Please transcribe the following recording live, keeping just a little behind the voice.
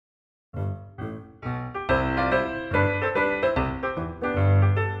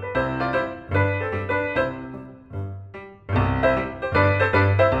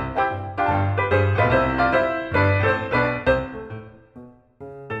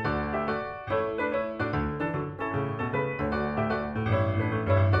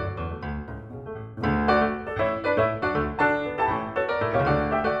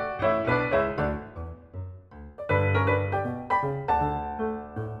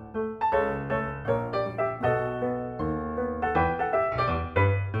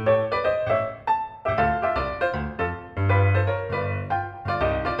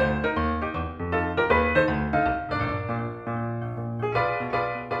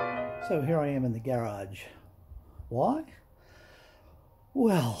So here I am in the garage. Why?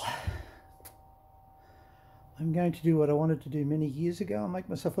 Well, I'm going to do what I wanted to do many years ago and make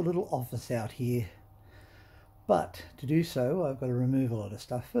myself a little office out here. But to do so, I've got to remove a lot of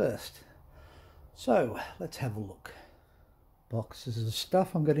stuff first. So let's have a look. Boxes of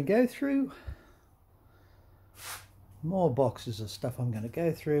stuff I'm going to go through. More boxes of stuff I'm going to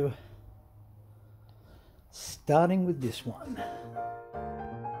go through. Starting with this one.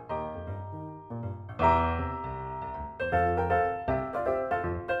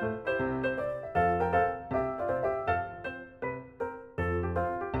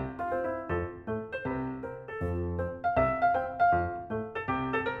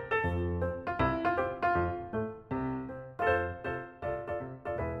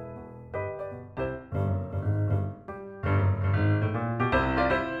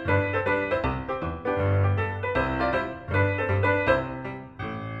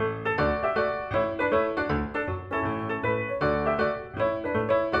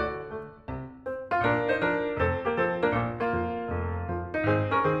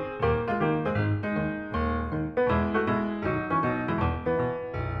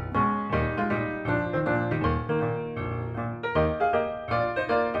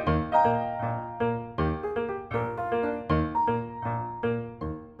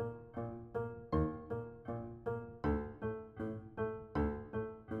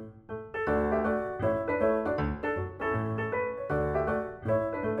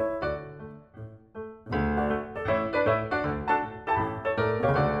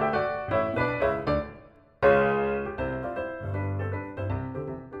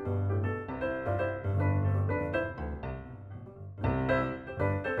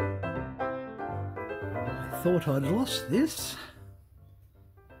 Thought I'd lost this.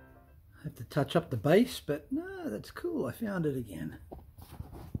 I have to touch up the base, but no, that's cool. I found it again.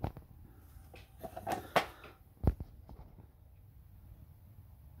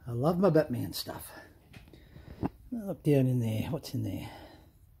 I love my Batman stuff. Look down in there. What's in there?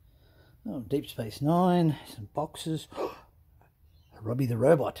 Oh, Deep Space Nine. Some boxes. Robbie the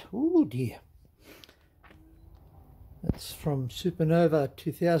Robot. Oh dear. That's from Supernova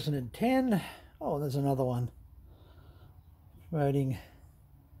 2010. Oh, there's another one. Promoting,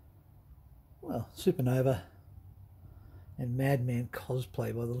 well, Supernova and Madman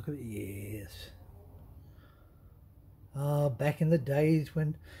cosplay by the look of it. Yes. Back in the days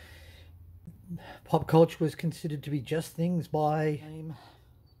when pop culture was considered to be just things by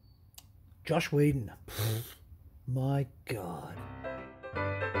Joss Whedon. My God.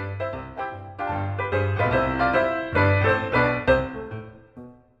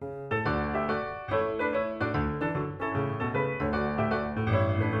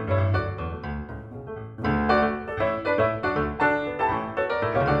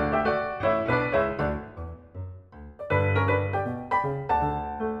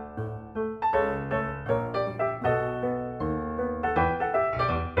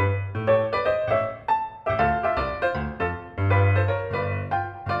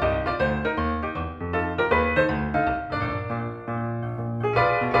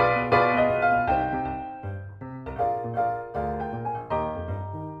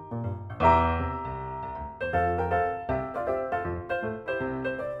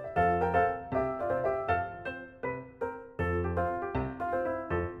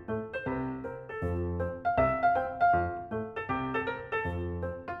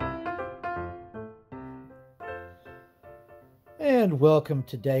 And welcome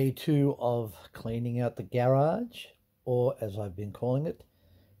to day 2 of cleaning out the garage, or as I've been calling it,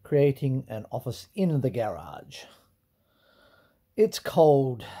 creating an office in the garage. It's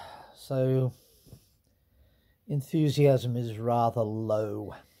cold, so enthusiasm is rather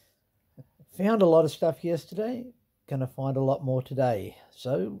low. Found a lot of stuff yesterday, gonna find a lot more today,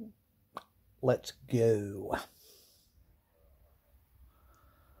 so let's go.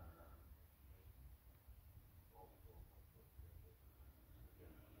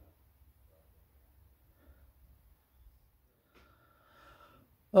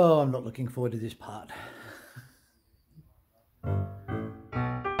 Oh, I'm not looking forward to this part.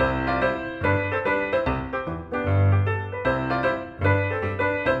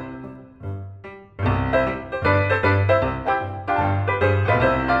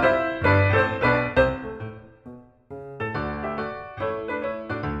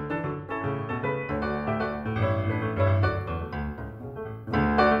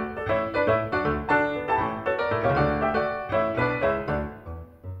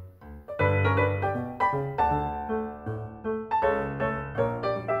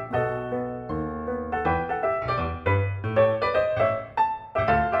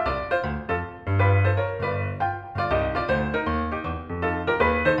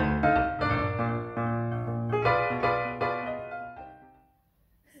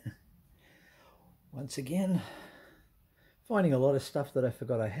 Once again, finding a lot of stuff that I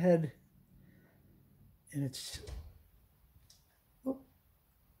forgot I had, and it's, oh,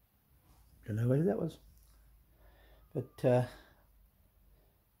 don't know where that was, but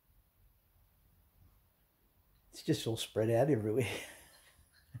it's just all spread out everywhere.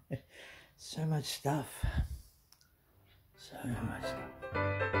 So much stuff, so much stuff.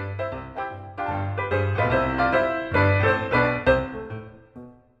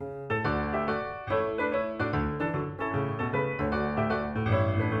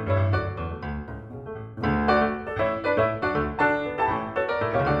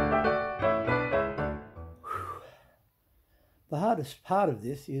 The hardest part of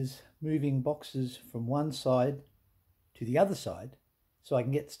this is moving boxes from one side to the other side so I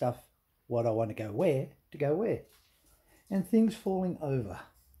can get stuff what I want to go where, and things falling over.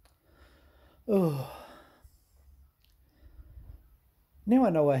 Oh, now I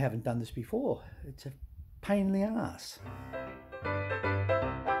know I haven't done this before. It's a pain in the ass.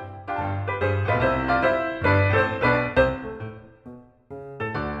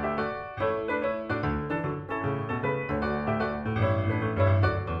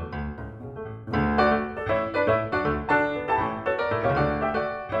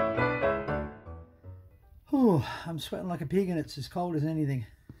 I'm sweating like a pig and it's as cold as anything,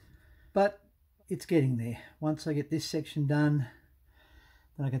 but it's getting there. Once I get this section done,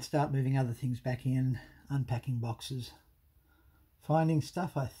 then I can start moving other things back in, unpacking boxes, finding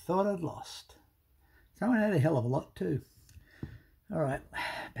stuff I thought I'd lost. Throwing out a hell of a lot too. All right,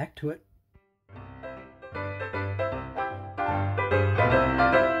 back to it.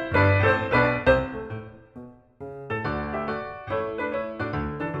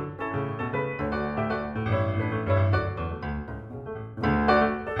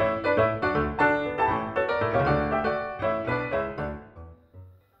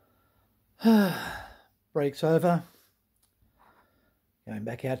 Break's over. Going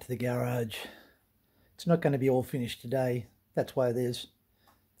back out to the garage. It's not going to be all finished today. That's why there's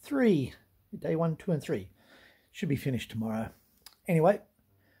 3. Day 1, 2 and 3. Should be finished tomorrow. Anyway,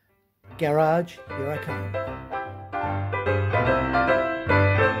 garage, here I come.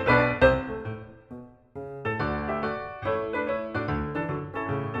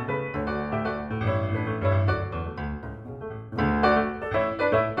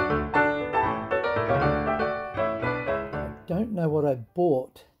 Don't know what I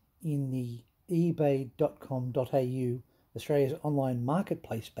bought in the ebay.com.au, Australia's online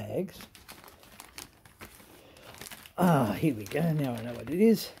marketplace bags. Here we go. Now I know what it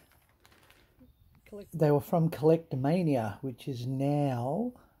is. They were from Collectomania, which is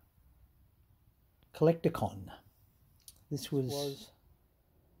now Collecticon. This was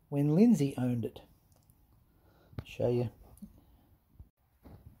when Lindsay owned it. I'll show you.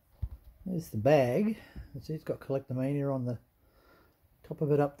 There's the bag. It's got Collectomania on the top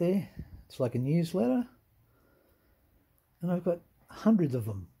of it up there. It's like a newsletter. And I've got hundreds of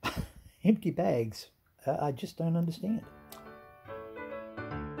them. Empty bags. I just don't understand.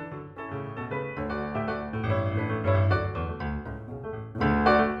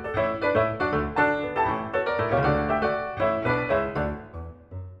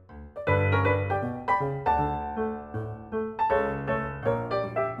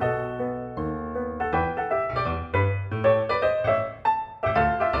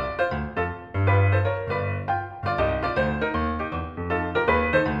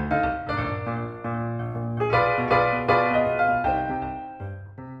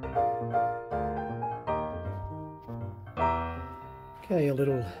 Okay, a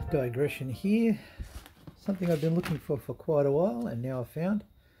little digression here. Something I've been looking for quite a while, and now I've found.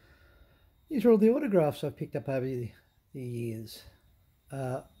 These are all the autographs I've picked up over the years.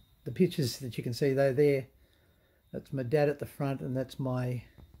 The pictures that you can see, they're there. That's my dad at the front, and that's my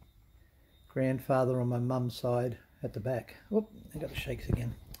grandfather on my mum's side, at the back. Whoop, I got the shakes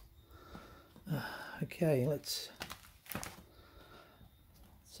again. Okay, let's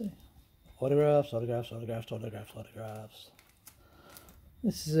see. Autographs, autographs, autographs, autographs, autographs.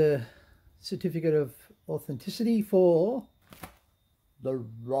 This is a certificate of authenticity for The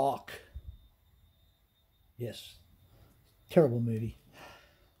Rock. Yes, terrible movie.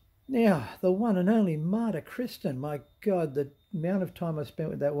 Now, the one and only Marta Kristen. My God, the amount of time I spent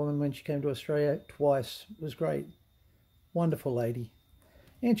with that woman when she came to Australia twice was great. Wonderful lady.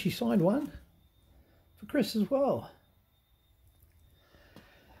 And she signed one for Chris as well.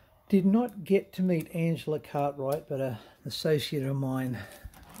 Did not get to meet Angela Cartwright, but an associate of mine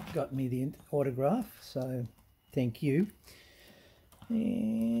got me the autograph, so thank you.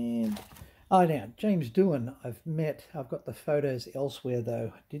 And now James Doohan I've met. I've got the photos elsewhere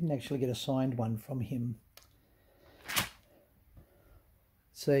though. Didn't actually get a signed one from him.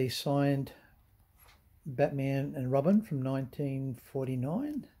 It's a signed Batman and Robin from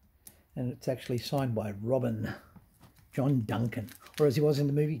 1949, and it's actually signed by Robin, John Duncan, or as he was in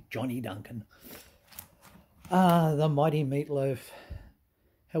the movie, Johnny Duncan. The mighty Meatloaf.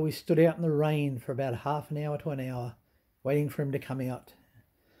 How we stood out in the rain for about half an hour to an hour waiting for him to come out.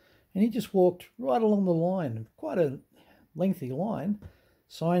 And he just walked right along the line, quite a lengthy line,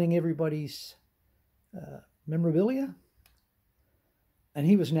 signing everybody's memorabilia. And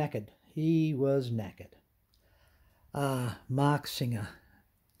he was knackered. He was knackered. Mark Singer.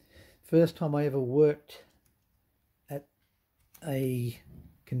 First time I ever worked at a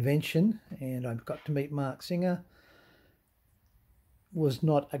convention and I got to meet Mark Singer. Was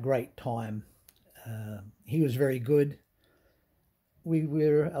not a great time. He was very good. We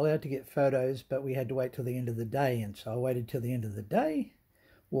were allowed to get photos, but we had to wait till the end of the day. And so I waited till the end of the day,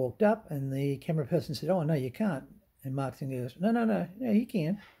 walked up, and the camera person said, "Oh, no, you can't." And Mark Singer goes, No, he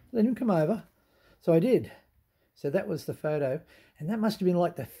can. Let him come over. So I did. So that was the photo. And that must have been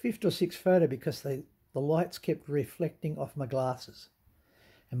like the 5th or 6th photo because the lights kept reflecting off my glasses.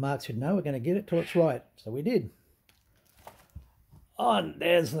 And Mark said, "No, we're going to get it till it's right." So we did. Oh, and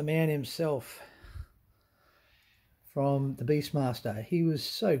there's the man himself from the Beastmaster. He was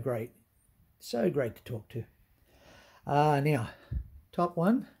so great to talk to. Now, top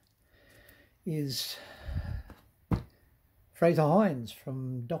one is Fraser Hines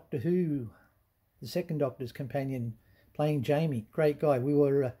from Doctor Who, the second Doctor's companion, playing Jamie. Great guy. We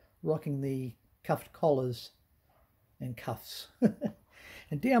were rocking the cuffed collars and cuffs.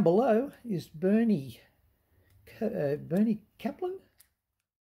 And down below is Bernie Kaplan.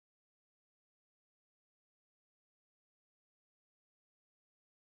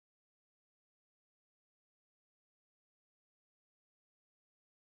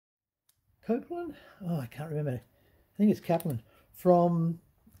 Copeland? Oh, I can't remember. I think it's Kaplan from,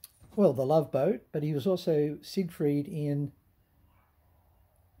 well, The Love Boat, but he was also Siegfried in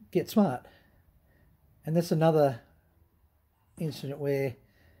Get Smart. And that's another incident where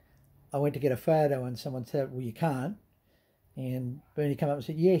I went to get a photo and someone said, "Well, you can't." And Bernie came up and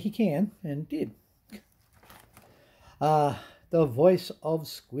said, "Yeah, he can," and did. The voice of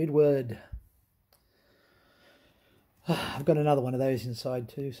Squidward. I've got another one of those inside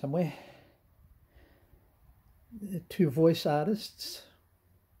too somewhere. The 2 voice artists.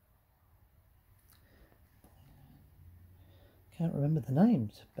 Can't remember the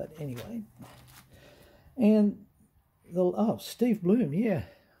names, but anyway. And Steve Bloom, yeah,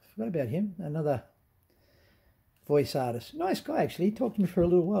 forgot about him. Another voice artist, nice guy actually. He talked to me for a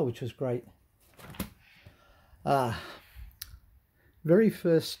little while, which was great. Very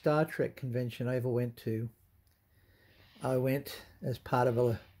first Star Trek convention I ever went to, I went as part of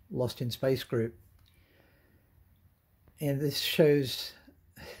a Lost in Space group. And this shows,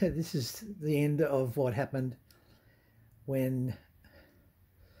 this is the end of what happened when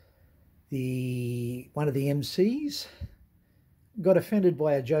one of the MCs got offended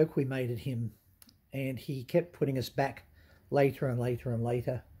by a joke we made at him, and he kept putting us back later and later and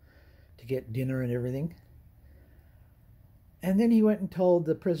later to get dinner and everything. And then he went and told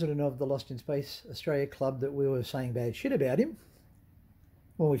the president of the Lost in Space Australia Club that we were saying bad shit about him.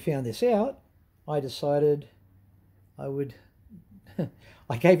 When we found this out, I decided I would,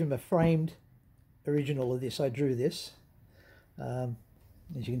 I gave him a framed original of this. I drew this, as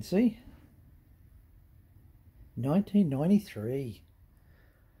you can see, 1993.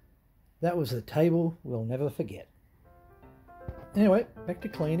 That was a table we'll never forget. Anyway, back to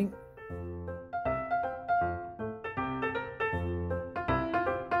cleaning.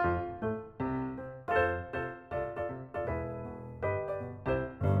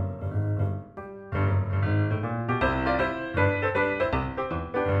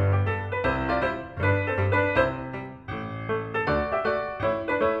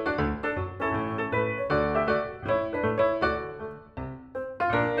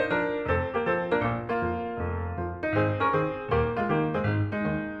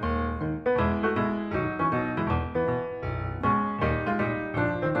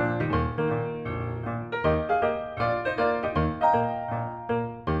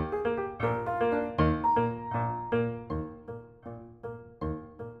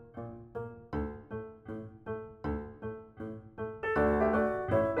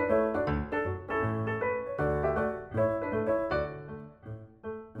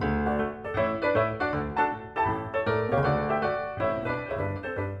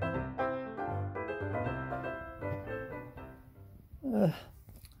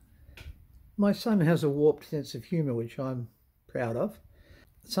 My son has a warped sense of humour, which I'm proud of.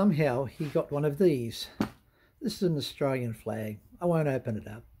 Somehow he got one of these. This is an Australian flag. I won't open it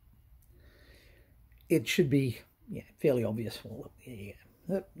up. It should be fairly obvious. Well, look, yeah.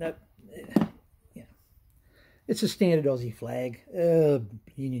 Nope. Yeah. It's a standard Aussie flag.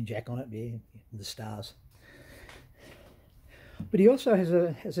 Union Jack on it, yeah, the stars. But he also has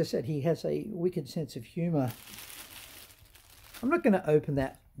as I said, he has a wicked sense of humour. I'm not going to open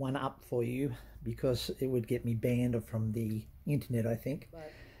that one up for you because it would get me banned from the internet, I think.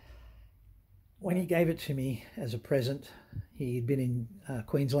 But when he gave it to me as a present, he'd been in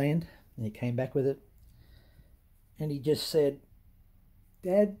Queensland and he came back with it. And he just said,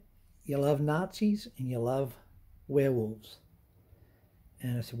 "Dad, you love Nazis and you love werewolves."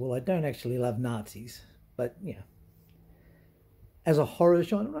 And I said, "Well, I don't actually love Nazis, but as a horror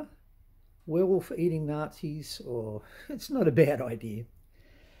genre, werewolf eating Nazis, or it's not a bad idea."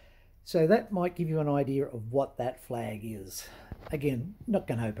 So that might give you an idea of what that flag is. Again, not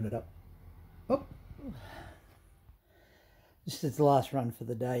going to open it up. Oh, this is the last run for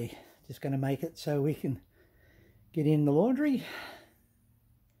the day. Just going to make it so we can get in the laundry.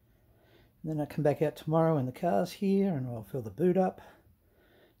 And then I'll come back out tomorrow and the car's here and I'll fill the boot up,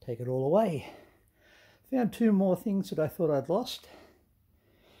 take it all away. Found two more things that I thought I'd lost.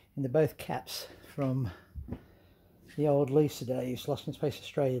 And they're both caps from the old Lisa days, Lost in Space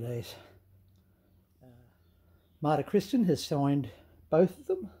Australia days. Marta Kristen has signed both of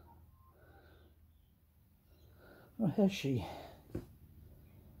them. Or has she?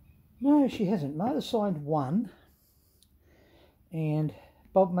 No, she hasn't. Marta signed one. And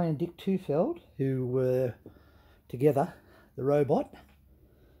Bob May and Dick Tufeld, who were together, the robot,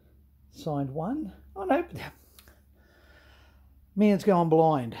 signed one. Oh no, man's gone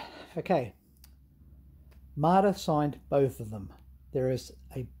blind. Okay, Marta signed both of them. There is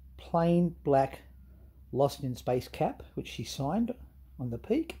a plain black Lost in Space cap, which she signed on the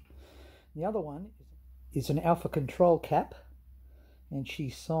peak. The other one is an Alpha Control cap, and she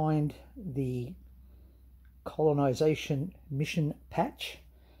signed the colonization mission patch,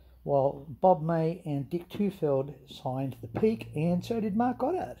 while Bob May and Dick Tufeld signed the peak, and so did Mark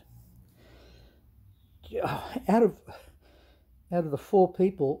Goddard. Out of the four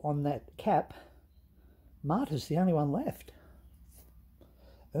people on that cap, Marta's the only one left.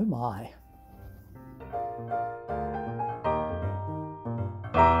 Oh my.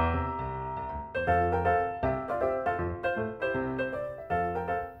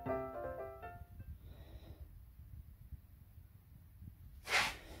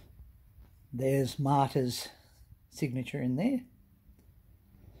 There's Marta's signature in there.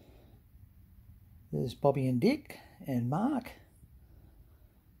 There's Bobby and Dick and Mark.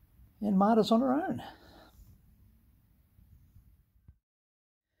 And Marta's on her own.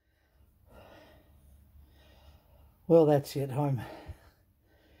 Well, that's it. I'm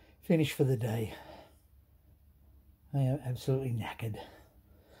finished for the day. I am absolutely knackered.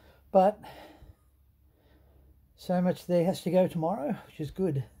 But so much there has to go tomorrow, which is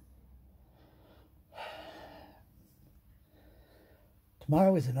good.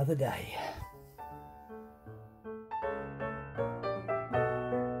 Tomorrow is another day.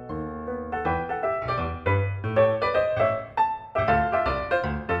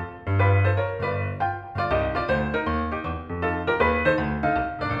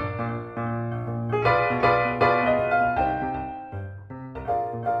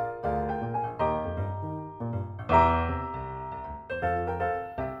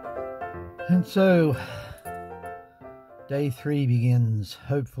 And so day 3 begins.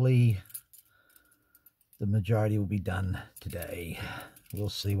 Hopefully the majority will be done today. We'll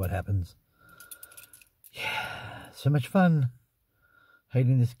see what happens. Yeah, so much fun.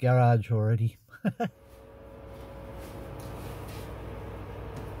 Hating this garage already. This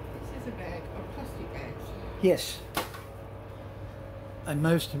is a bag of plastic bags. Yes. A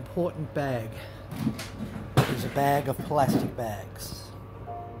most important bag is a bag of plastic bags.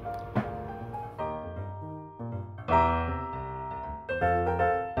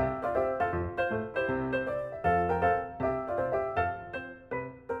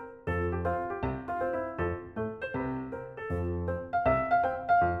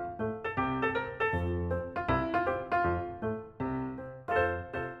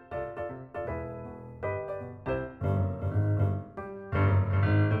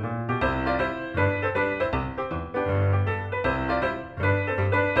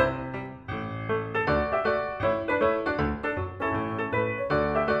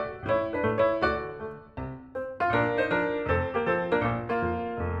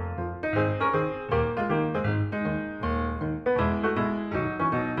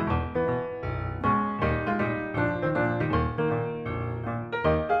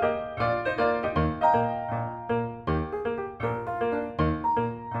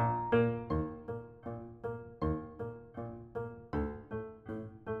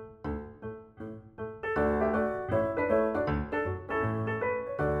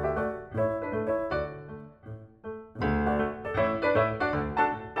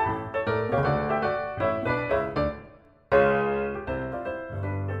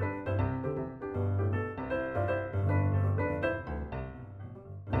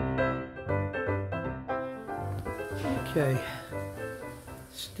 Okay,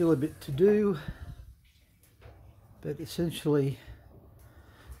 still a bit to do, but essentially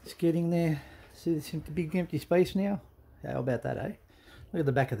it's getting there. See this big empty space now? How about that, eh? Look at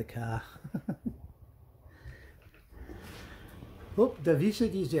the back of the car. Oh, the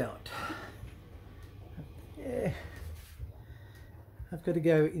visit is out. Yeah, I've got to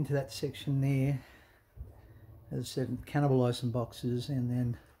go into that section there, as I said, cannibalise some boxes and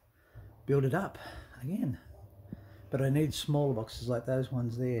then build it up again. But I need smaller boxes like those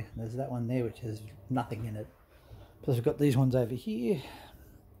ones there. There's that one there which has nothing in it. Plus I've got these ones over here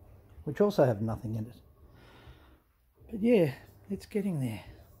which also have nothing in it. But yeah, it's getting there.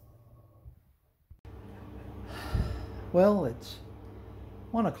 Well, it's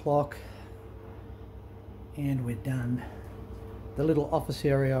 1 o'clock and we're done. The little office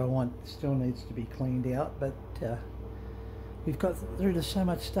area I want still needs to be cleaned out, but we've got rid of so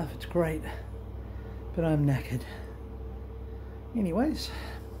much stuff, it's great. But I'm knackered. Anyways,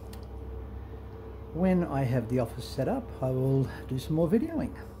 when I have the office set up, I will do some more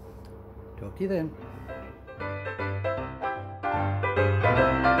videoing. Talk to you then.